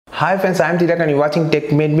Hi friends, I am Tilak and you're watching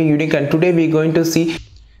Tech Made Me Unique, and today we're going to see.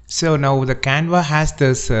 So now the Canva has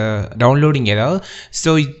this downloading error.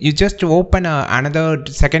 So you just open another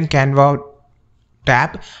second Canva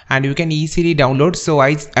tab and you can easily download. So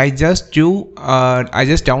I just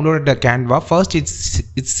downloaded the Canva. First it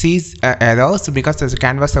sees errors because the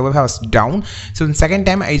Canva server was down. So the second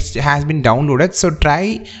time it has been downloaded. So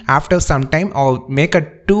try after some time or make a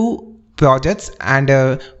two projects and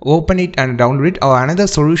open it and download it. Or another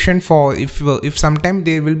solution for if sometime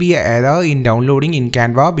there will be an error in downloading in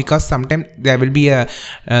Canva because sometime there will be a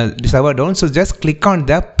server down. So just click on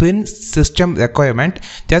the print system requirement.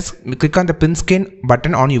 Just click on the print screen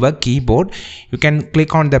button on your keyboard. You can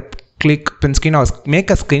click on the print screen or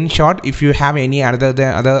make a screenshot if you have any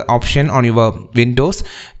other option on your Windows,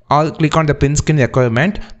 or click on the print screen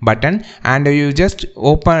requirement button and you just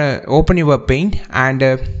open your Paint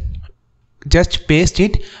and just paste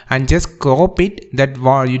it and just crop it that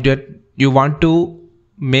you want to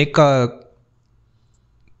make a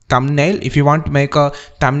thumbnail. If you want to make a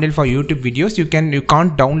thumbnail for YouTube videos, you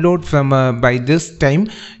can't download from by this time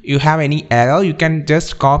you have any error. You can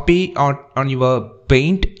just copy on your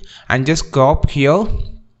Paint and just crop here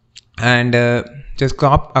and just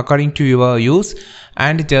crop according to your use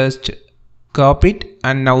and just crop it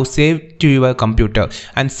and now save to your computer.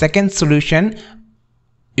 And second solution,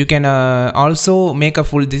 you can also make a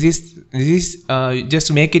full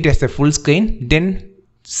just make it as a full screen. Then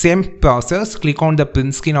same process, click on the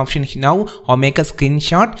print screen option now or make a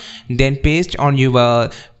screenshot, then paste on your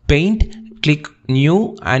Paint, click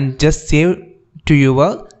new and just save to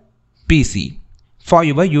your PC for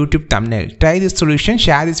your YouTube thumbnail. Try this solution,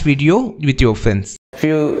 share this video with your friends. If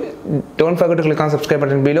you don't forget to click on subscribe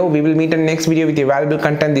button below. We will meet in the next video with valuable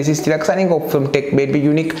content. This is Tilak signing off from Tech Made Me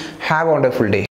Unique. Have a wonderful day.